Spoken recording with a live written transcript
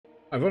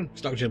Hi everyone,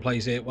 Structure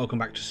Plays here. Welcome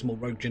back to Small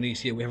Rogue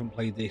Genesia. We haven't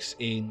played this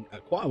in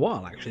quite a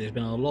while actually. There's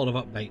been a lot of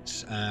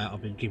updates.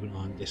 I've been keeping an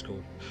eye on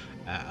Discord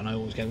and I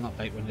always get an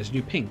update when there's a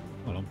new ping.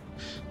 Hold on,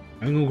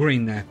 going all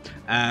green there.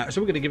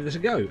 So we're going to give this a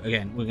go.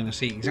 Again, we're going to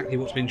see exactly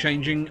what's been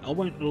changing. I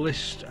won't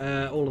list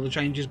all of the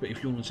changes, but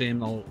if you want to see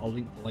them, I'll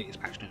link the latest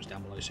patch notes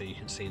down below so you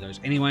can see those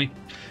anyway.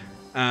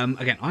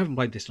 Again, I haven't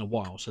played this in a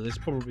while, so there's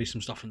probably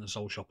some stuff in the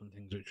soul shop and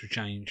things which have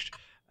changed.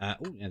 Oh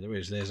yeah, there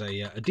is. There's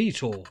a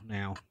detour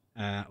now.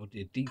 Or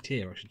D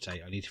tier, I should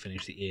say. I need to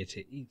finish the E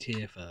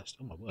tier first.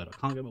 Oh my word, I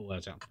can't get my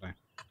words out today.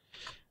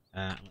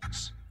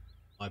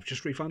 I've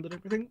just refunded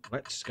everything.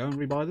 Let's go and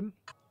rebuy them.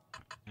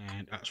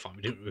 And that's fine.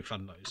 We didn't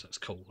refund those. That's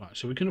cool. Right,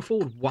 so we can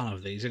afford one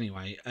of these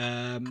anyway.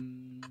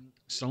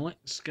 So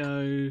let's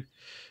go.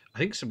 I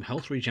think some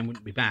health regen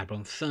wouldn't be bad, but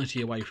I'm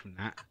 30 away from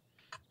that.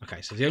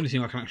 Okay, so the only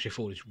thing I can actually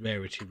afford is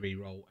rarity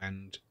reroll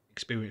and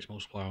experience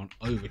multiplier on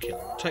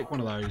overkill. I'll take one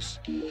of those.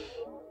 We'll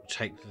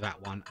take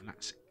that one, and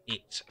that's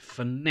it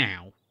for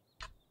now.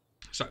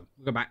 So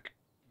we'll go back,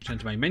 return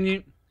to main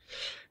menu.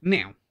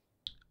 Now,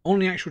 on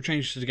the actual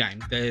changes to the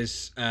game,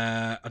 there's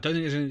I don't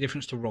think there's any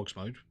difference to Rogues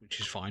mode, which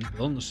is fine.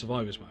 But on the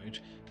Survivors mode,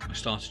 I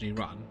start a new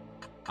run.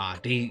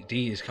 D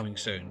is coming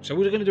soon, so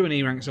we're going to do an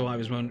E rank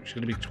Survivors mode, which is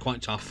going to be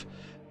quite tough.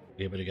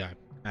 Give it a go,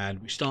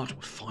 and we start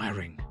with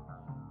firing.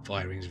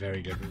 Firing is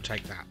very good. We'll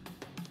take that.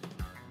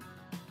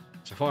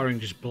 So firing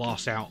just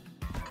blasts out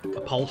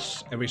a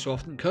pulse every so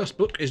often. Cursed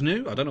Book is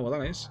new. I don't know what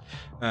that is.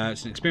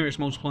 It's an experience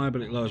multiplier,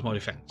 but it lowers my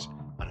defense.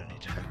 I don't need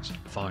defense.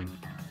 Fine.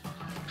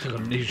 I've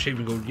got a new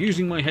achievement called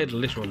Using My Head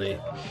Literally.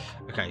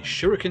 Okay,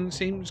 Shuriken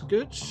seems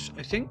good,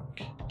 I think.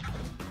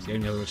 It's the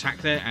only other attack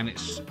there, and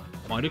it's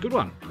quite a good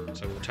one.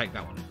 So we'll take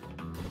that one.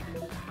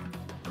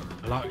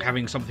 I like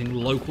having something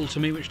local to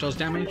me which does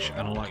damage,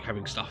 and I like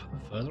having stuff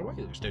further away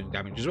that's doing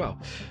damage as well.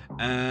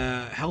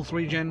 Health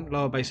regen,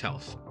 lower base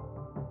health.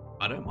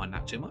 I don't mind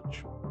that too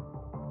much.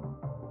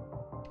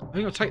 I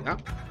think I'll take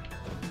that.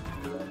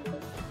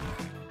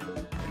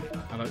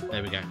 Hello,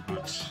 there we go.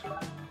 Right.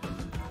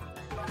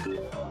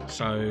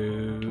 So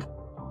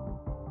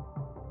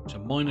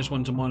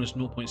 -1 to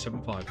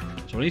 -0.75.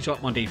 So I need to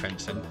up my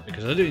defense then,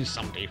 because I'm doing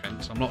some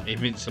defense. I'm not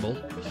invincible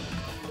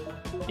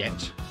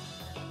yet.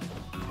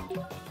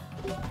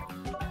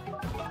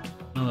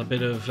 Another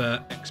bit of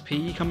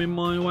XP coming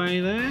my way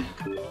there.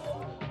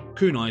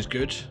 Kunai's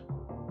good.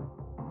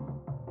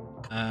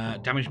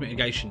 Damage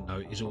mitigation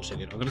though is also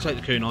good. I'm going to take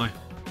the kunai.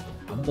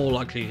 I'm more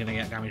likely going to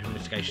get damage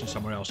mitigation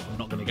somewhere else. I'm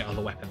not going to get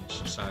other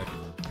weapons, so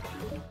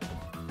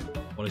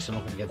at least I'm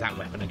not going to get that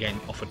weapon again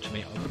offered to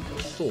me. I would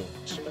have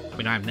thought. I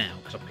mean, I am now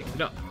because I picked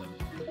it up.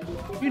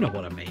 But you know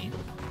what I mean.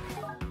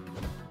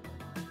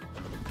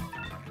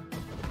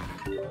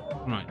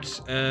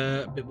 Right,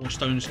 a bit more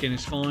stone skin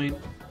is fine.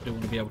 I do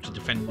want to be able to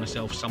defend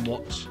myself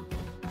somewhat.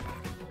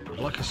 I'd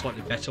like a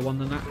slightly better one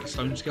than that. The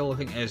stone skill, I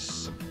think,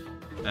 there's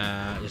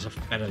a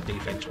better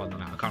defense one than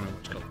that. I can't remember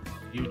what it's called.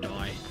 You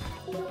die.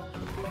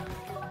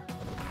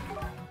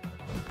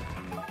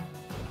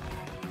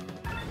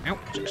 Ow,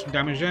 took some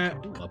damage there.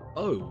 Ooh, a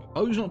bow.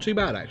 Bow's not too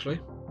bad, actually.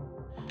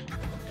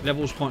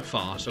 Level's quite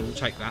far, so we'll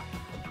take that.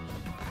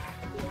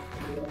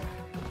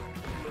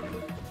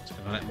 Just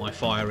going to let my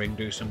firing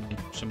do some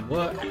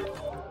work.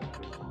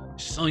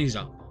 Size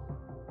up.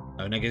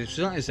 No negatives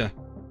to that, is there?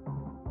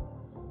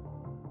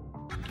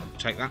 We'll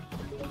take that.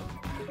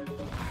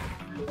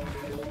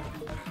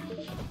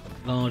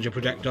 Larger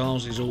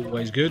projectiles is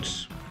always good.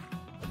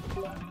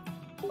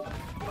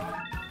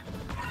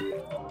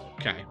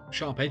 Okay,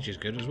 sharp edge is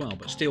good as well,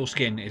 but steel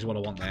skin is what I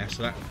want there,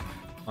 so that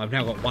I've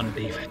now got one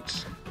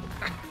defense.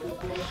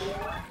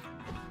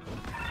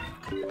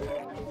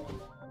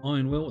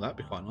 Iron will, that'd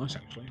be quite nice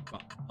actually,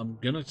 but I'm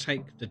gonna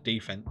take the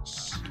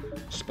defense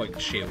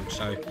spiked shield,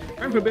 so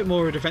going for a bit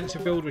more of a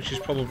defensive build, which is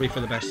probably for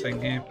the best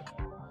thing here.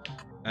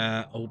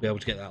 I'll be able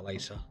to get that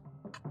later.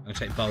 I'm gonna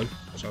take bow,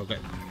 so I'll get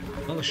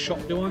another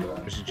shot, do I?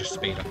 Or is it just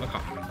speed up? I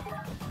can't remember.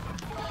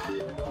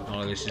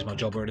 Oh, this is my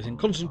job or anything.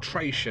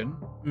 Concentration.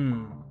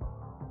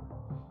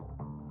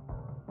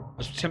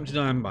 As tempted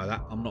I am by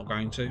that, I'm not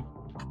going to.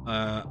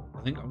 I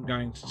think I'm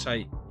going to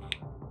take...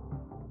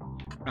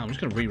 No, I'm just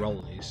going to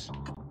re-roll these.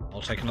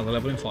 I'll take another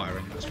level in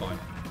firing, that's fine.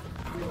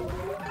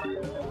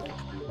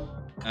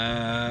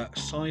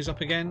 Size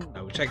up again?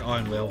 No, we'll take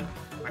Iron Will.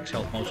 Max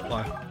health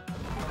multiplier.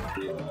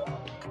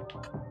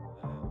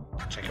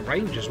 Take a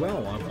range as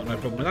well, I've got no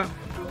problem with that.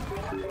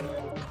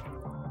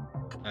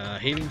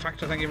 Healing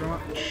factor, thank you very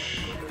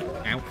much.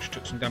 Ouch,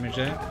 took some damage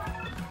there.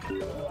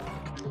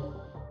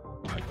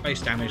 Right,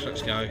 base damage,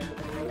 let's go.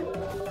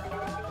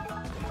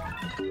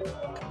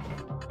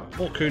 Right,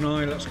 more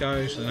kunai, let's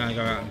go. So now I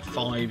go out in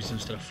 5s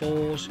instead of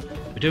 4s.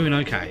 We're doing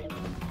okay.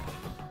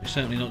 We're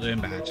certainly not doing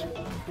bad.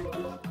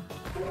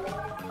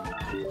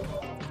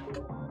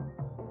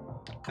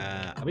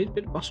 I mean, a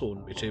bit of muscle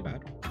wouldn't be too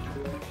bad.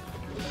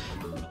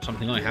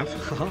 Something I have.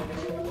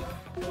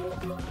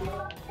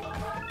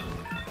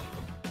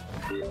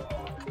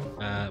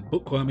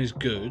 Bookworm is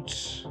good.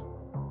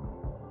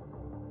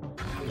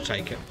 We'll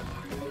take it.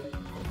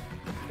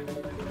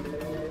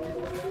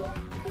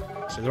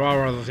 So there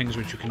are other things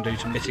which you can do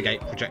to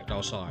mitigate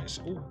projectile size.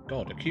 Oh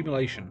god,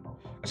 accumulation.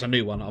 That's a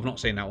new one. I've not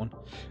seen that one.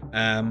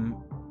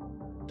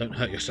 Don't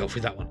hurt yourself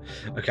with that one.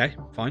 Okay,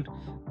 fine.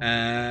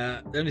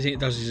 The only thing it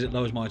does is it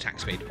lowers my attack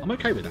speed. I'm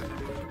okay with that.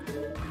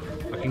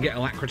 I can get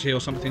alacrity or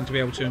something to be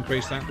able to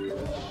increase that.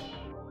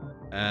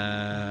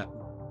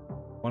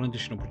 One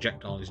additional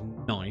projectile is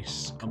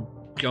nice. I'm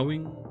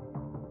going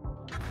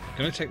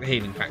to take the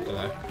healing factor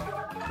though.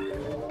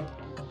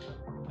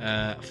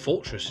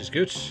 Fortress is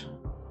good.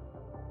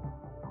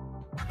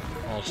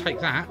 I'll take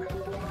that.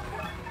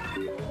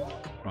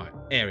 Right,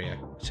 area.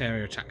 It's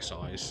area attack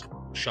size.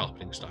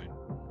 Sharpening stone.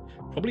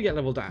 Probably get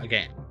leveled out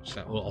again,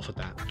 so we'll offer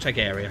that. Take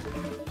area.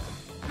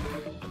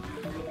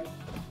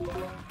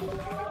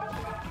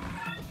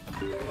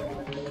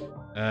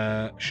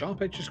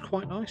 Sharp edge is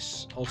quite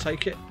nice. I'll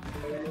take it.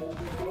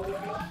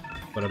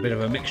 Got a bit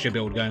of a mixture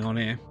build going on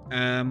here.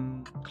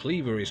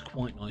 Cleaver is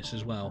quite nice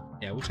as well.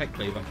 Yeah, we'll take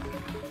cleaver.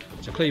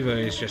 So cleaver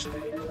is just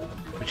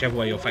whichever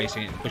way you're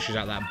facing it, pushes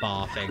out that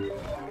bar thing.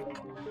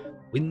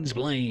 Wind's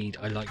blade,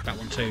 I like that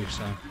one too.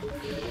 So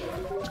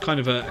it's kind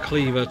of a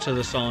cleaver to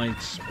the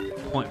sides,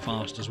 quite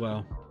fast as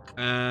well.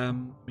 I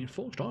mean,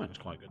 forged iron is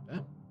quite good there.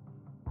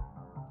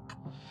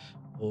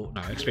 Or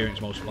no,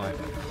 experience multiplier.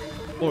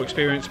 More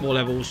experience, more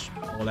levels.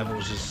 More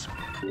levels is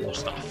more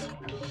stuff.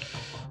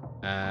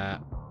 I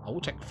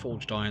will take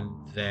forged iron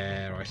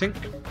there, I think.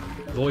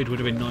 Void would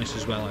have been nice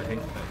as well, I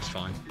think, but it's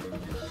fine.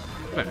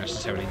 I don't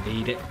necessarily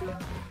need it.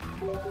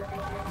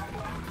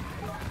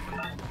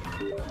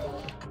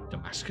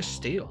 Damascus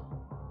steel.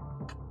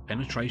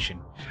 Penetration.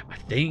 I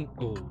think...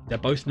 Oh, they're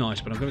both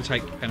nice, but I'm going to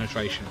take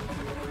penetration.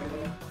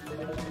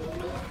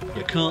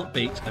 You can't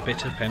beat a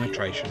bit of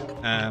penetration.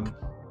 Wow,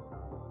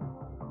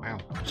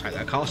 I'll take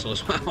that castle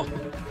as well.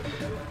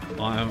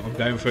 I'm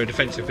going for a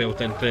defensive build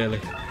then, clearly.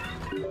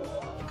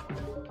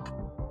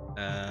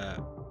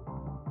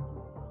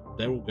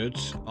 They're all good.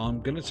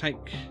 I'm going to take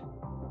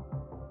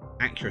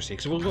accuracy,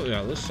 because I've all got the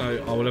others,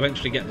 so I will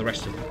eventually get the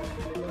rest of them.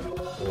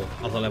 Or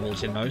other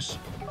levels in those.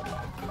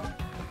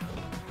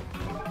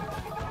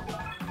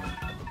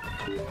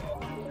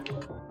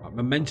 Right,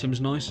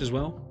 momentum's nice as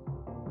well.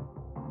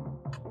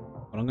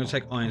 But I'm going to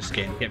take iron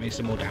skin, get me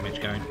some more damage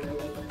going.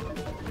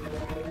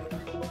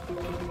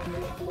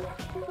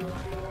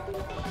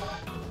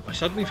 I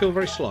suddenly feel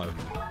very slow.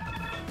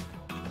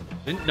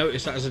 Didn't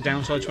notice that as a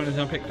downside to anything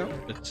I picked up,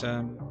 but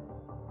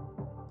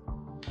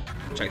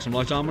take some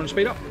light armor and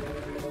speed up.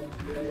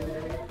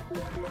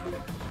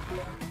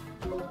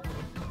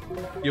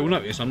 You'll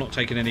notice I'm not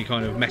taking any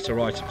kind of meta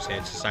items here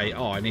to say,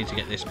 oh, I need to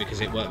get this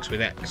because it works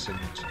with X, and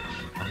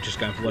I'm just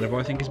going for whatever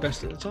I think is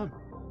best at the time.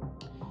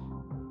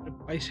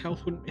 Base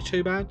health wouldn't be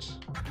too bad.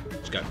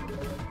 Let's go.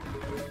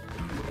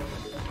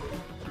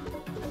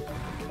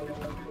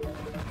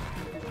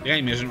 The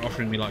game isn't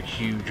offering me like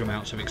huge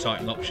amounts of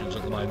exciting options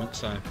at the moment,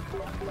 so...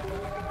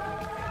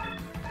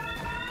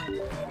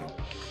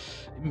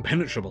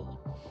 Impenetrable.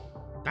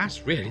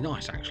 That's really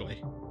nice,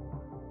 actually.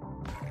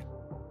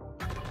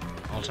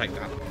 I'll take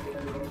that.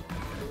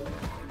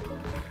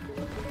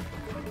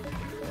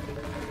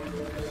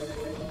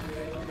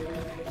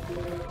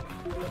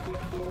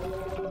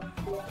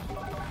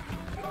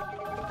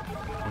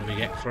 What do we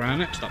get for our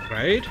next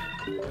upgrade?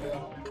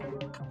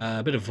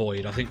 A bit of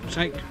void, I think we'll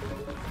take.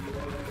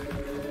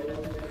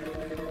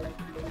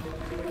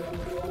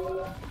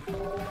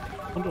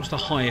 I wonder what's the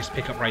highest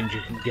pickup range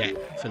you can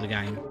get for the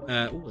game.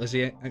 Ooh, there's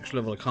the extra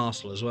level of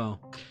castle as well.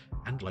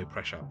 And low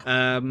pressure.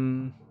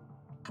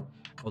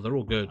 Well, they're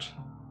all good.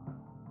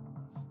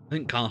 I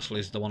think castle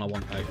is the one I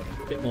want though.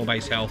 A bit more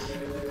base health.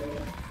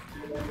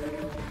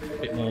 A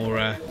bit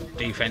more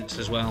defense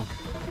as well.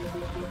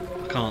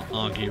 I can't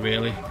argue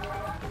really.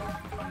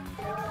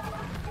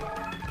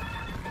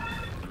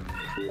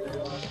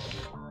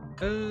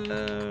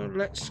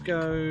 Let's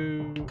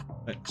go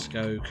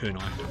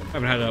kunai. I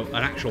haven't had an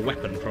actual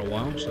weapon for a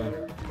while, so.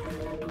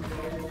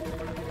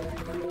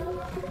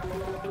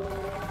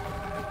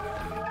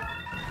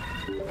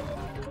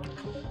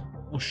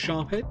 More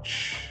sharp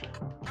edge.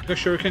 Go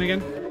shuriken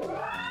again.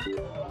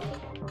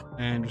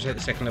 And we'll take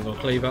the second level of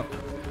cleaver.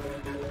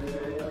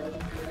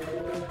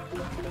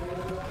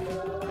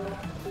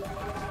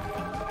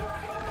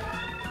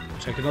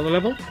 Take another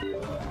level.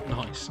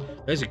 Nice.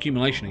 There's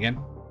accumulation again.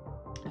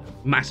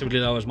 Massively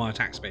lowers my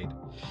attack speed.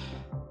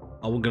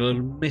 I'm going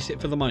to miss it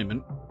for the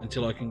moment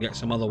until I can get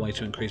some other way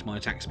to increase my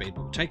attack speed.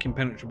 But take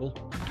impenetrable.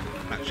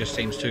 That just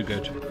seems too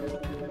good.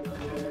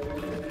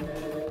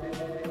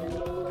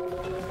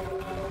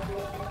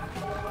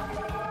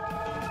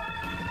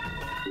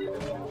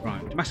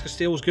 Right, Damascus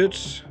Steel's good.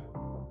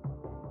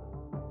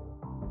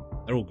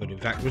 They're all good, in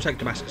fact. We'll take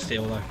Damascus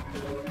Steel, though.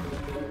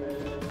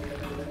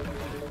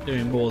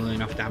 Doing more than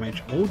enough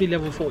damage. I'm already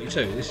level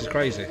 42. This is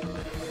crazy.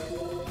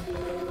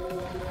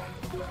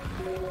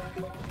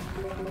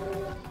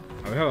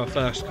 We have our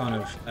first kind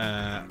of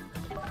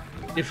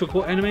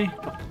difficult enemy.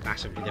 Not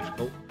massively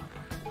difficult.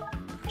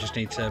 We just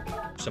need to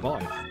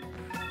survive.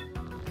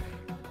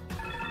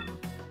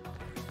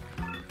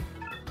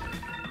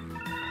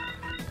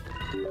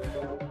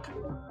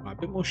 Right,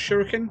 a bit more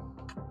shuriken.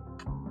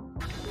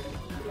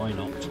 Why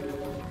not?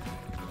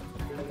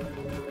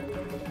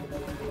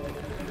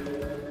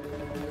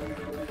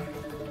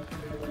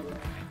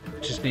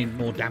 Just need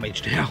more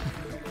damage now.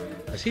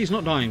 As he's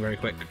not dying very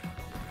quick.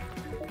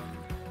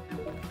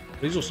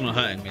 But he's also not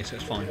hurting me, so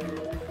it's fine.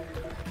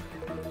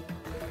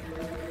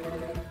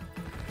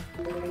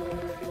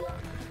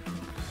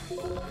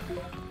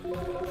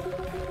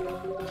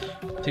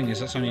 The thing is,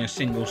 that's only a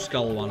single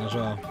skull one as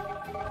well.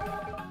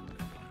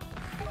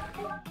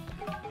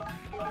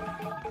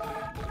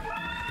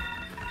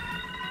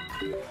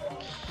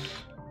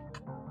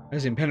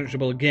 As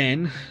impenetrable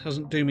again,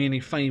 doesn't do me any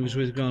favours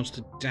with regards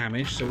to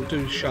damage, so we'll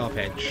do sharp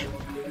edge.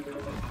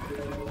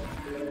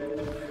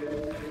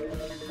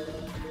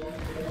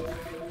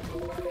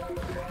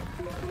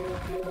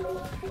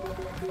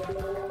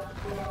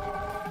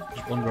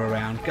 Just wander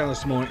around, gather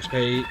some more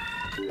XP,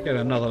 get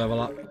another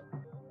level up.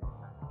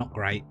 Not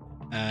great.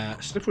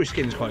 Slippery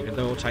skin is quite good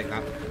though, I'll take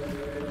that.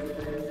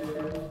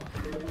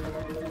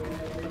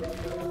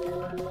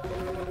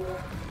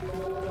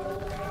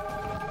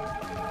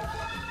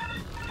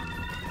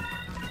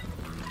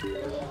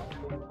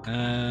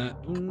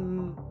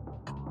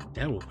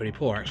 They're all pretty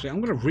poor actually.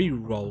 I'm going to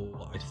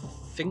re-roll, I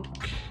think,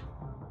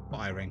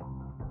 firing.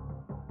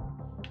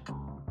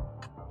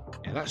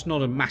 Yeah, that's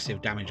not a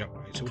massive damage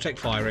upgrade, so we'll take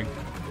firing.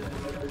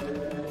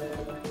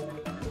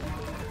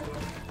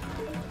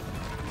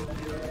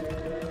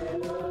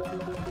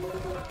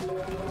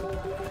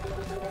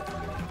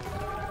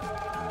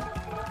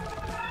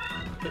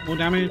 Bit more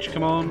damage,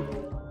 come on.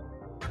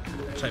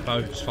 Take bow,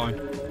 it's fine.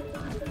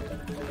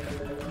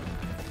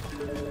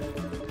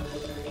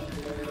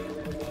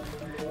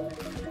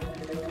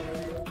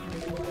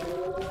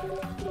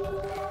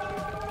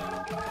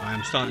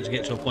 I'm starting to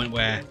get to a point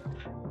where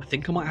I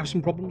think I might have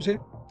some problems here.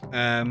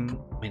 I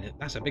mean,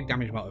 that's a big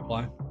damage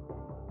multiplier.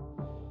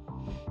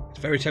 It's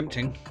very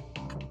tempting.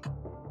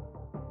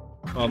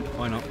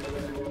 Why not?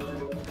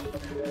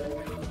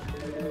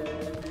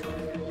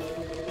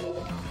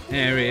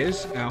 There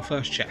is our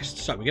first chest.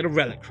 So we get a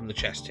relic from the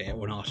chest here,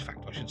 or an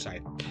artifact I should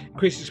say.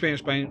 Increased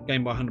experience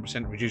gained by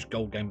 100%, reduced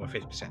gold gained by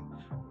 50%. I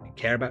don't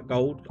care about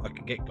gold, I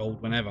can get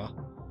gold whenever.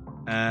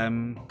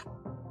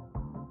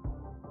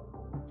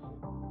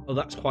 Oh,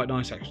 that's quite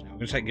nice actually. I'm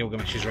going to take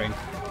Gilgamesh's ring.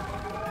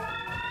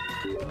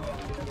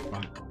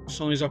 Right,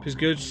 size up is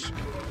good.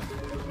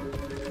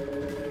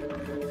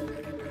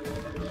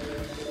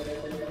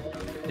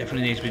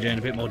 Definitely needs to be doing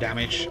a bit more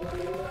damage.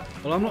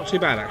 Well, I'm not too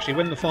bad actually.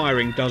 When the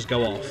firing does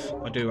go off,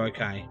 I do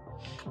okay.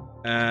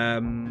 I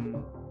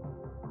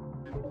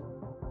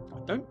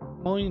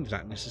don't mind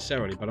that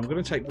necessarily, but I'm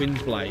going to take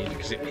Wind Blade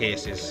because it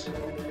pierces.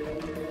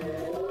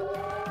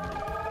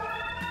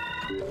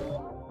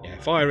 Yeah,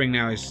 firing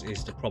now is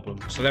the problem.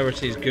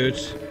 Celerity is good.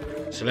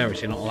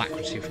 Celerity, not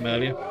alacrity from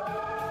earlier.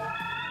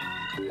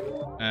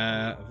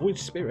 Avoid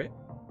Spirit.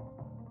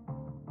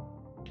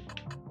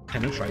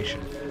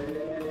 Penetration.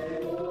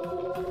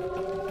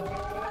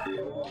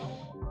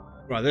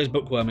 Right, there's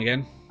Bookworm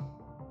again.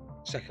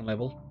 Second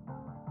level.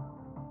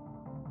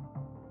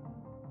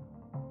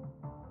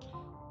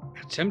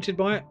 Tempted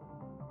by it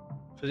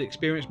for the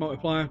experience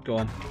multiplier. Go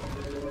on.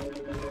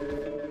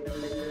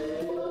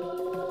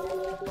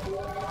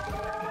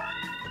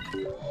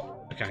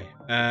 Okay.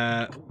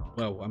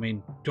 Well, I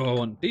mean, do I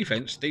want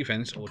defense,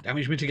 or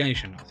damage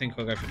mitigation? I think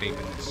I'll go for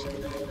defense.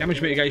 Damage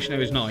mitigation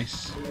though is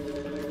nice.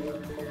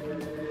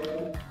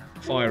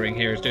 Firing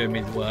here is doing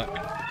me the work.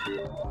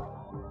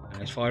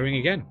 And it's firing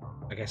again.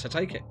 I guess I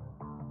take it.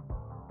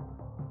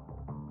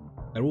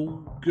 They're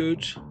all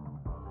good.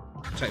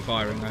 I'll take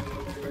firing though.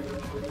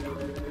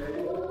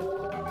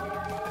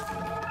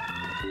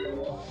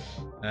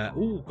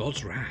 Ooh,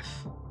 God's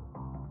Wrath.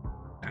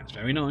 That's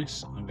very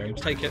nice. I'm going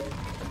to take it.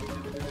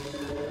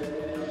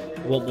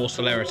 I want more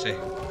celerity.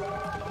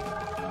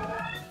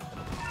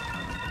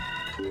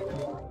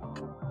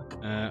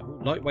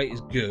 Lightweight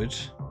is good.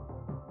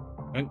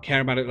 I don't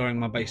care about it lowering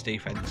my base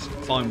defense.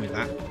 I'm fine with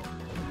that.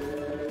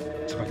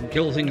 So if I can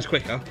kill things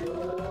quicker,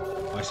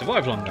 I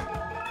survive longer.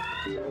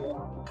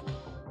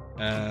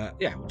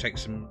 Yeah, we'll take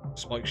some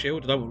Spike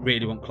Shield. I don't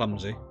really want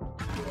Clumsy.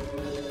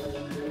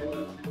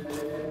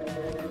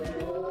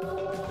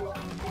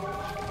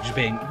 Just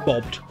being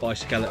bobbed by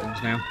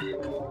skeletons now.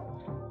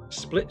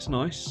 Split's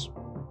nice.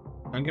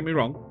 Don't get me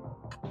wrong.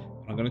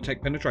 I'm going to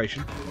take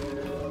Penetration.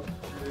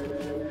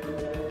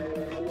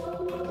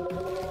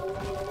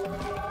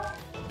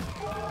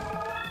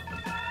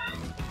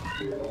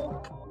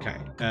 Okay.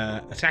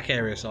 Attack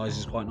area size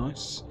is quite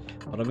nice.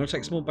 But I'm going to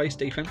take some more base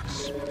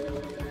defense.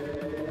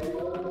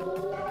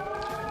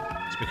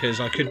 It's because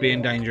I could be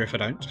in danger if I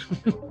don't.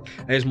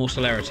 There's more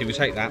celerity. We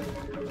take that.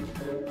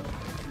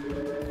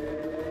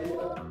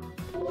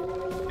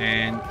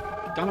 And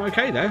done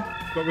okay there.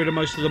 Got rid of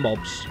most of the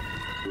mobs.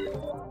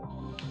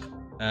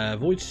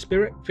 Void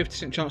Spirit,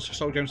 50% chance for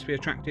soul gems to be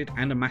attracted,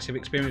 and a massive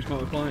experience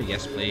multiplier.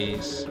 Yes,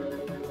 please.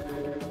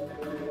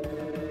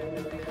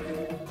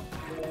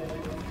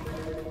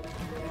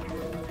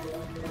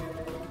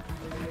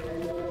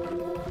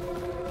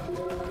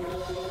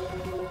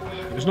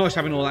 was nice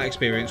having all that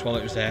experience while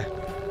it was there.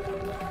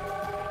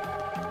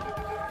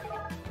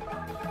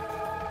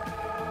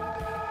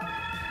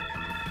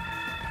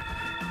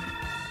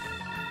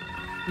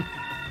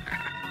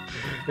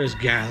 Just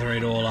gather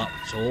it all up.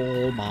 It's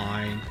all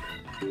mine.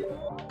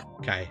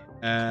 Okay.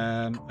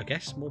 I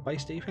guess more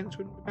base defense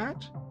wouldn't be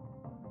bad.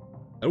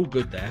 They're all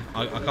good there.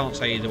 I can't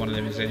say either one of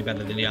them is any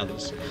better than the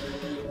others.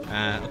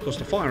 Of course,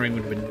 the firing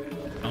would have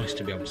been nice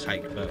to be able to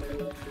take, but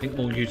I think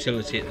more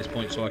utility at this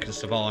point so I can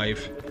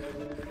survive.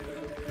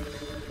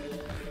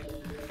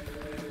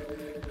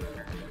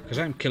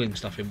 Because I'm killing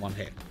stuff in one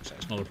hit, so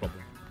it's not a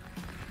problem.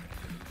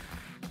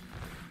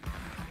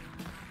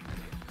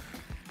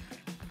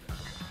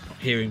 Not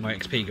hearing my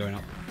XP going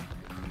up.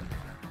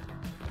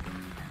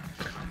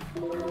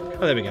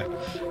 Oh, there we go.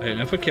 I don't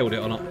know if I killed it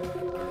or not.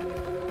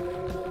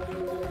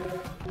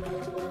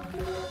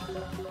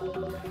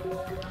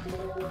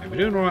 Okay, we're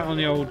doing alright on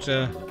the old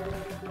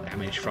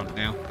damage front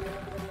now.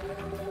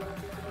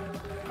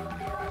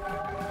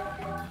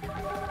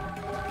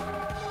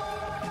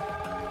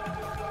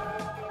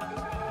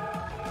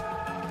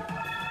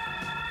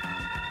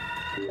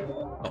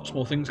 Lots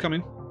more things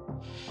coming.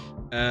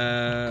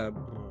 I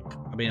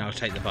mean, I'll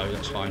take the bow,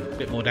 that's fine. A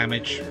bit more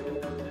damage.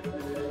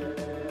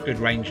 Good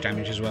range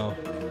damage as well.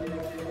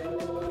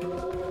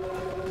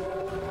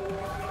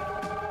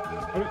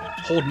 Oh,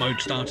 horde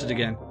mode started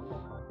again.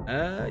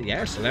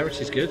 Yeah,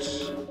 celerity's good.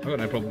 I've got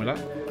no problem with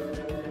that.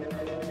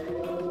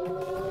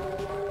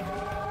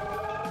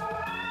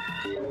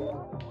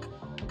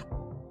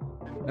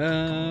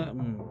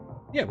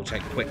 Yeah, we'll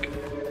take it quick.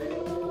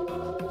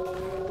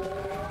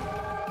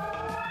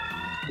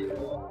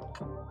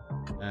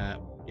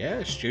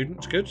 Yeah,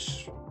 student's good.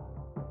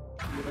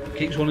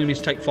 Keeps wanting me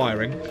to take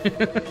firing.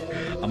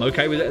 I'm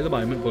okay with it at the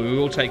moment, but we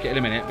will take it in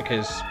a minute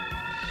because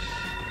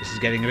this is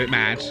getting a bit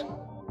mad.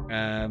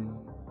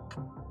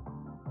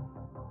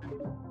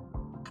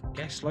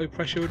 Guess low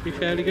pressure would be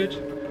fairly good.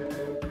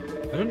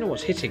 I don't know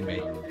what's hitting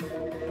me.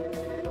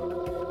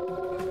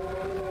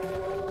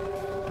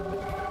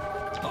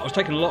 I was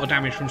taking a lot of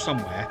damage from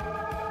somewhere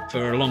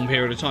for a long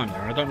period of time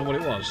there, and I don't know what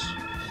it was.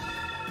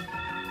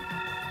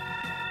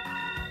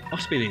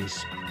 Must be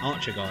these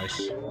archer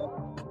guys.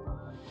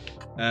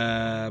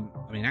 I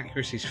mean,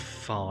 accuracy's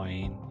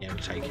fine. Yeah, we'll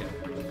take it.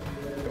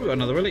 Oh, we've got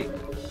another elite.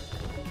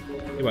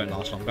 It won't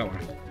last long, don't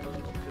worry.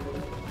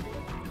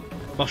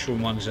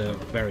 Mushroom ones are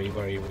very,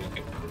 very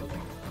weak.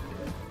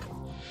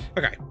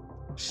 Okay.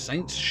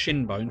 Saint's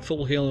Shinbone,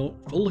 full heal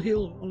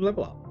on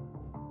level up.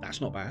 That's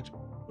not bad.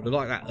 Would have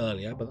liked that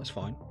earlier, but that's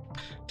fine.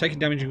 Taking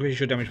damage increases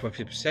your damage by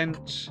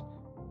 50%.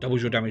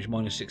 Doubles your damage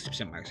minus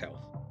 60% max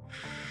health.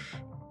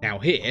 Now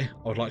here,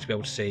 I would like to be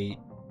able to see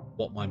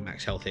what my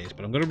max health is,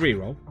 but I'm going to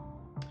reroll.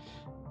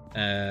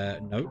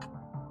 No.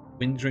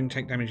 Wind ring,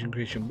 take damage,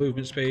 increase your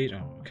movement speed.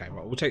 Oh, okay,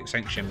 right, we'll take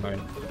Saint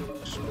Shinbone.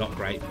 It's not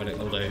great, but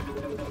it'll do.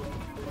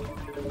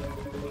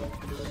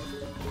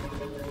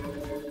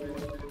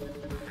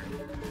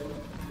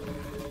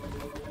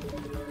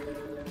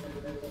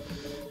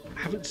 I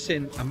haven't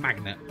seen a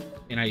magnet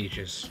in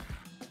ages.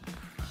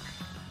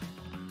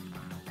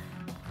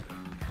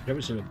 I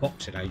haven't seen a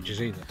box in ages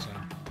either, so...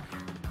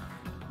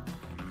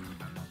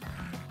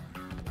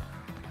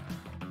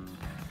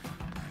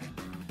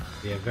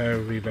 Be a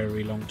very,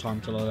 very long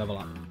time till I level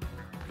up.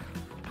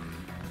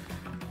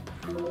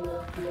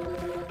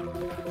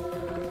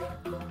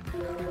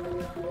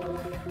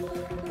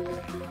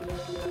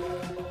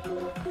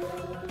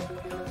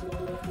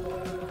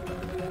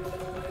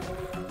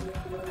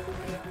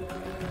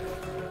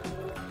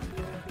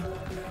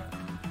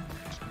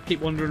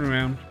 Keep wandering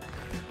around.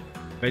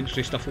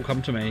 Eventually stuff will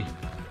come to me.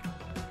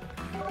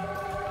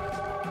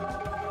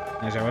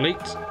 There's our elite.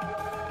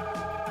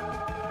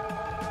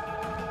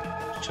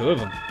 There's 2 of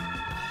them.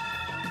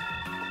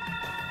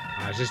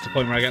 Is this the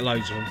point where I get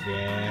loads of them?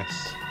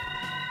 Yes.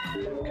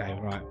 Okay,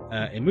 right.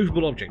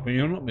 Immovable object. When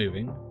you're not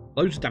moving,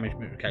 loads of damage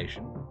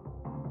multiplication.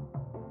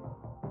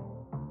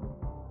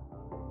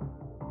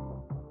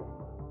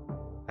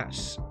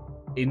 That's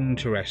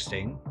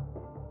interesting.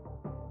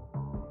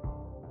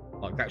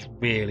 Like, that's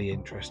really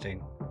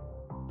interesting.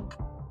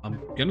 I'm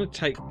gonna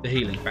take the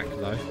healing factor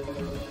though.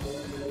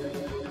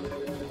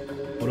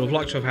 Would have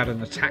liked to have had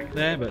an attack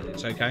there, but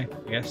it's okay,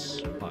 I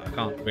guess. Like, I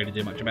can't really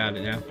do much about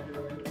it now.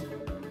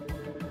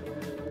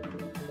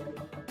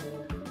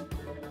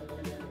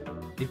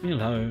 Leave me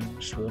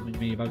alone, swarming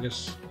me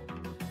buggers.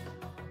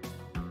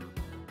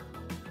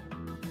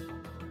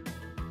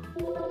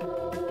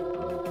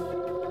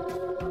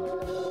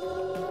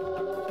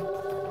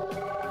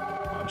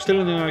 I'm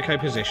still in an okay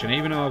position,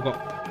 even though I've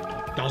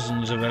got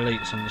dozens of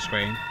elites on the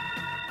screen.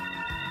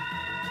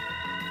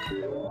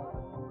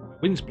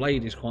 Wind's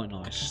Blade is quite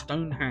nice.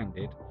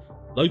 Stone-handed.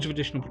 Loads of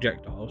additional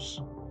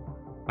projectiles.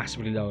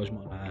 Massively lowers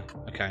my...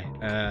 okay,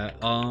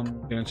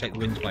 I'm going to take the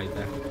Wind's Blade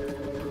there.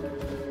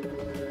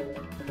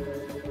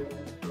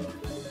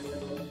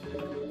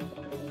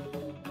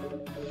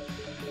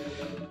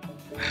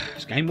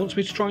 This game wants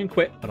me to try and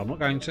quit, but I'm not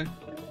going to.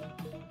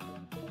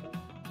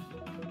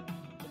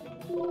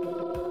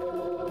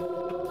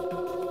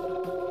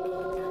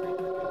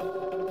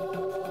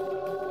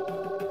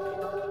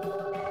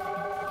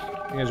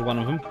 Here's one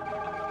of them.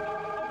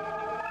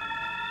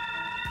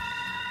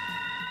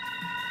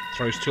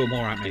 Throws 2 or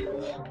more at me.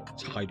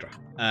 It's Hydra.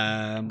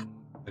 I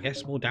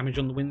guess more damage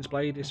on the Wind's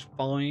Blade is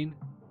fine.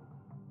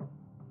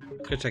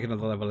 Could take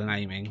another level in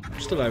aiming. I'm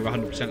still over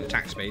 100%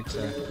 attack speed, so...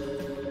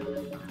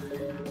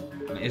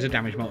 And it is a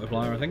damage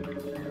multiplier, I think.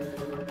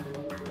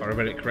 If I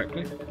read it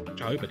correctly,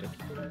 which I hope I did.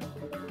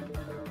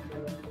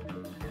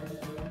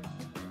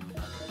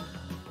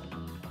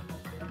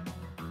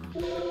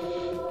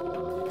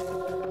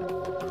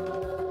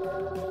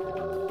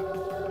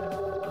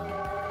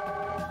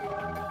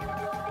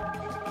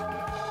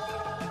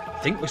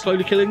 I think we're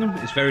slowly killing them.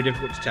 It's very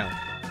difficult to tell.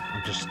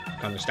 I'm just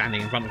kind of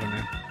standing in front of them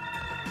now.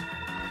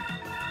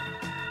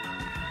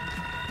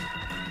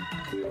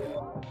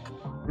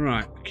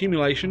 Right,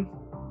 accumulation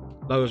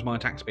lowers my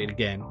attack speed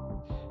again,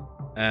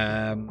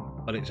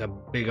 but it's a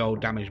big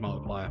old damage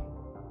multiplier.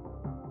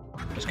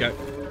 Let's go.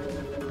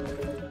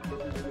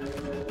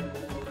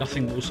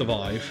 Nothing will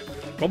survive.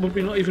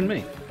 Probably not even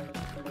me.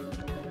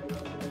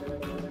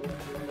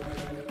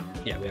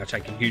 Yeah, we are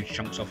taking huge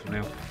chunks off them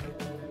now.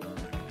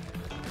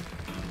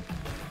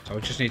 So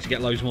we just need to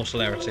get loads more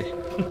celerity.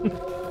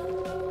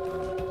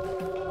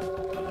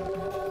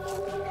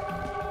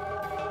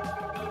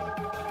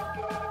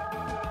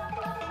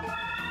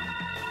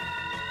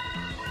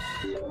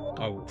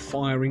 Oh,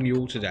 firing you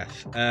all to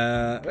death.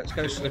 Let's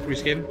go slippery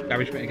skin.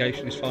 Damage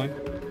mitigation is fine.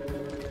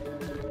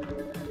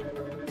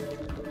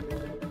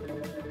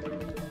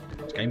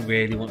 This game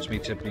really wants me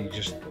to be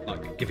just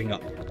like giving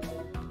up.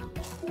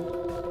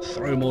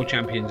 Throw more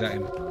champions at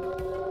him.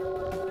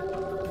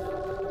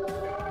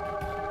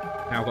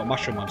 Now I've got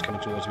mushroom ones coming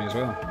towards me as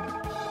well.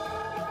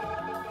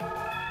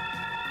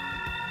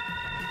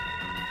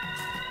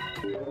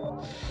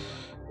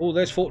 Oh,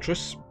 there's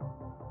Fortress.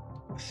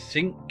 I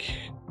think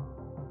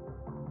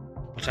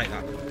I'll take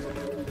that.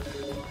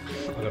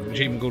 I've got an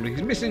achievement called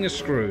He's Missing a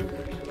Screw.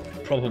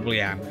 Probably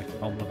am,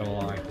 if I'm not gonna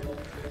lie.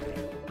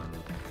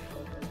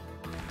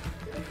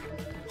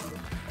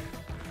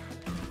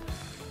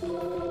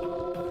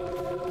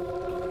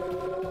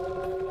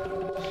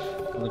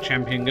 Another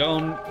champion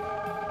gone.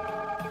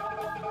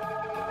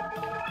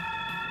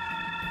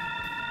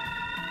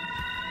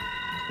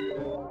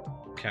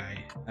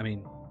 Okay, I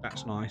mean,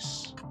 that's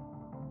nice.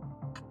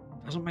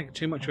 Doesn't make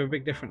too much of a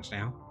big difference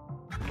now.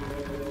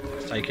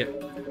 Let's take it.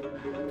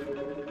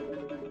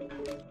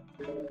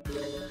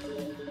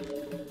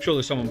 I'm sure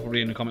there's someone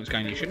probably in the comments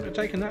going, you shouldn't have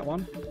taken that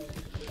one.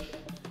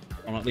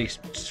 On at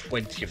least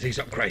 20 of these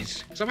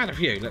upgrades. Because I've had a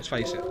few, let's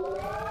face it.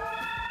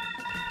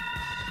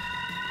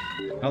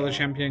 Another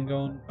champion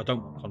gone. I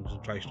don't want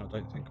concentration, I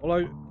don't think.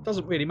 Although, it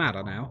doesn't really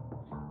matter now.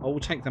 I will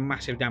take the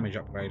massive damage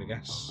upgrade, I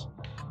guess.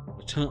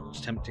 The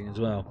turtle's tempting as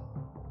well.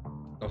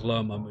 I've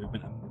lowered my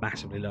movement and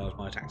massively lowers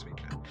my attack speed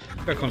now.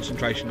 Go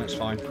concentration, that's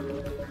fine.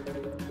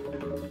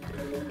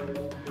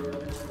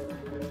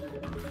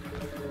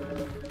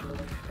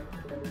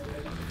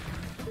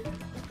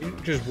 You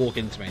just walk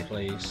into me,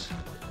 please.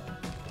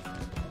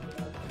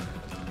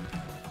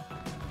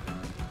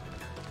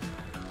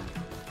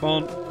 Come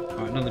on.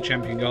 Right, another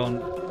champion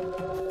gone.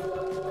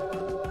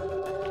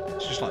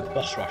 It's just like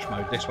boss rush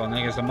mode, this one.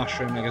 There goes the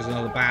mushroom, there goes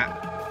another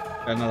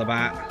bat. Another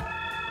bat.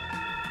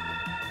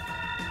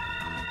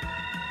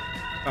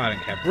 I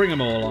don't care. Bring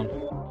them all on.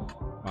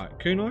 Right,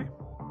 kunai.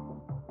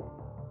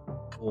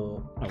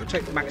 Or no, we'll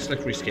take the max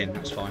slippery skin.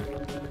 That's fine.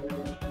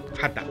 I've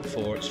had that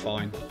before. It's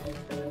fine.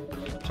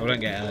 So I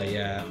don't get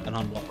an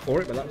unlock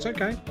for it, but that's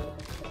okay.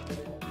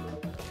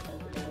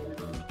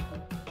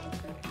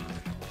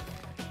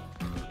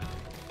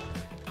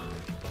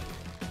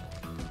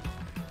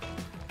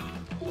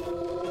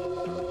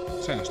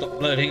 So I'll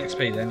stop loading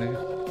XP then.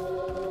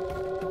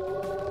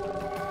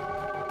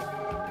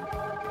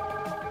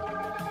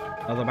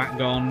 Another bat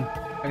gone.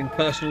 Getting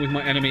personal with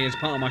my enemy is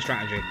part of my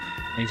strategy.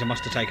 It means I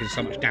must have taken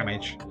so much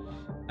damage.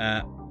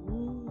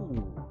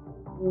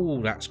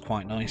 Ooh, that's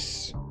quite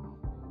nice.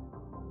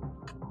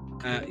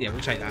 Yeah, we'll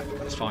take that.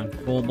 That's fine.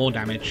 More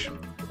damage.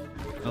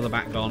 Another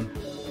bat gone.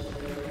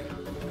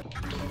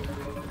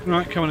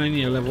 Right, come on in.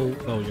 You're level.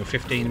 Oh, you're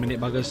 15-minute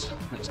buggers.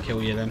 Let's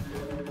kill you then.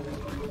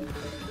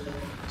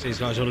 So these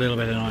guys are a little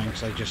bit annoying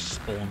because they just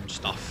spawn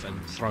stuff and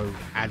throw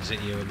ads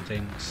at you and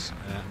things.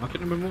 I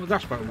couldn't remember what the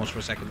dash button was for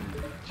a second.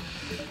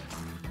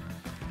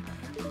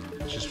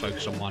 Let's just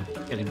focus on one.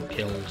 Get him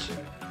killed.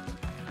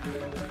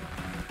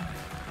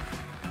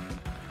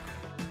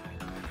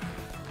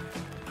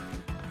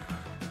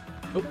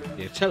 Oh,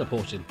 you're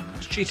teleporting.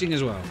 It's cheating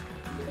as well.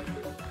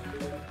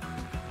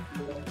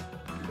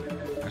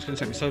 It's going to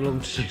take me so long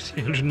to do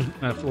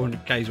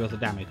 400k's worth of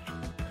damage.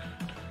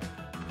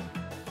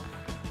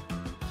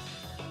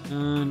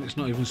 And it's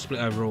not even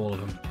split over all of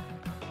them.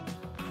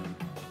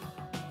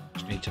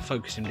 Just need to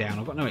focus him down.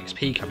 I've got no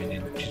XP coming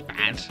in, which is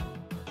bad.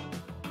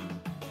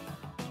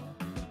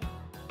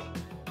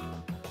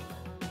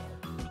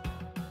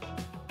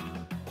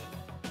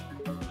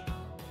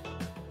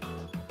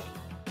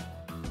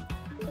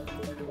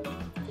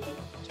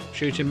 Stop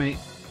shooting me.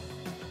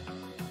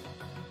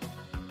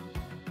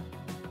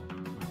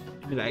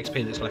 me that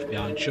XP that's left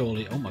behind,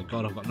 surely. Oh my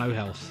god, I've got no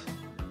health.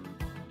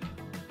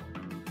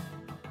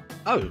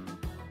 Oh.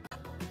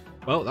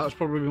 Well, that was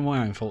probably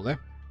my own fault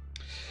there.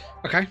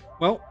 Okay,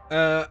 well,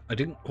 I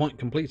didn't quite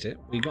complete it.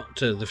 We got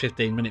to the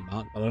 15-minute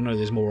mark, but I know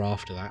there's more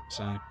after that.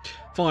 So,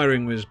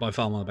 firing was by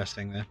far my best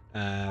thing there.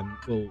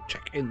 We'll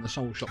check in the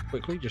soul shop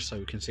quickly, just so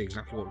we can see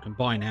exactly what we can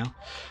buy now.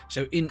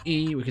 So, in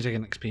E, we can take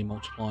an XP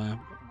multiplier,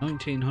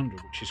 1900,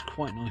 which is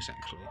quite nice,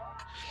 actually.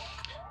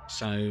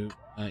 So,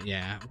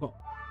 yeah, I don't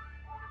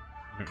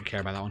really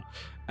care about that one.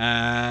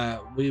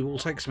 We will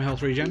take some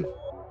health regen,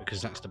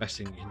 because that's the best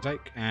thing you can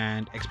take.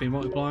 And XP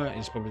multiplier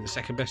is probably the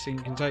second best thing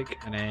you can take.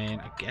 And then,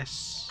 I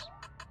guess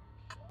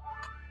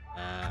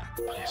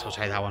I'll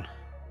take that one.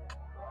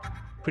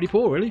 Pretty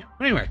poor, really.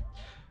 Anyway,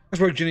 that's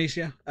rogue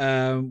Genesia.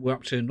 We're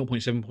up to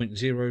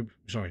 0.7.0.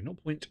 Sorry, 0.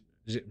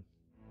 Is it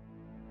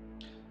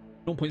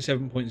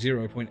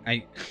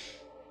 0.7.0.8?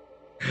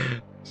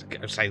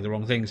 I'm saying the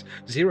wrong things.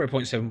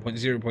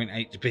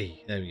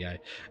 0.7.0.8b. There we go.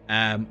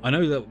 I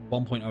know that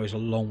 1.0 is a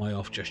long way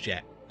off just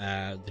yet.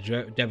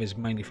 The dev is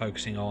mainly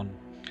focusing on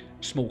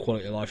small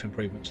quality of life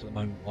improvements at the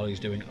moment while he's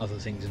doing other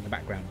things in the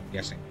background, I'm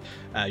guessing.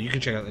 You can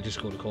check out the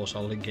Discord, of course.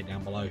 I'll link it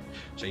down below,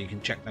 so you can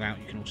check that out.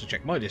 You can also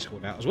check my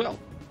Discord out as well,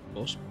 of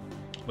course.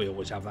 We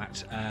always have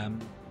that. Other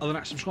than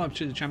that, subscribe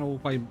to the channel. We'll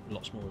play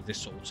lots more of this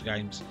sort of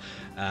games,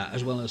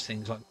 as well as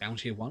things like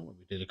Bounty of One, where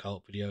we did a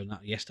co-op video on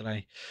that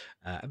yesterday,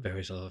 and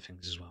various other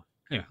things as well.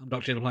 Anyway, I'm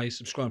Dr. Plays.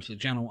 Subscribe to the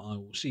channel. I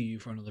will see you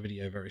for another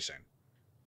video very soon.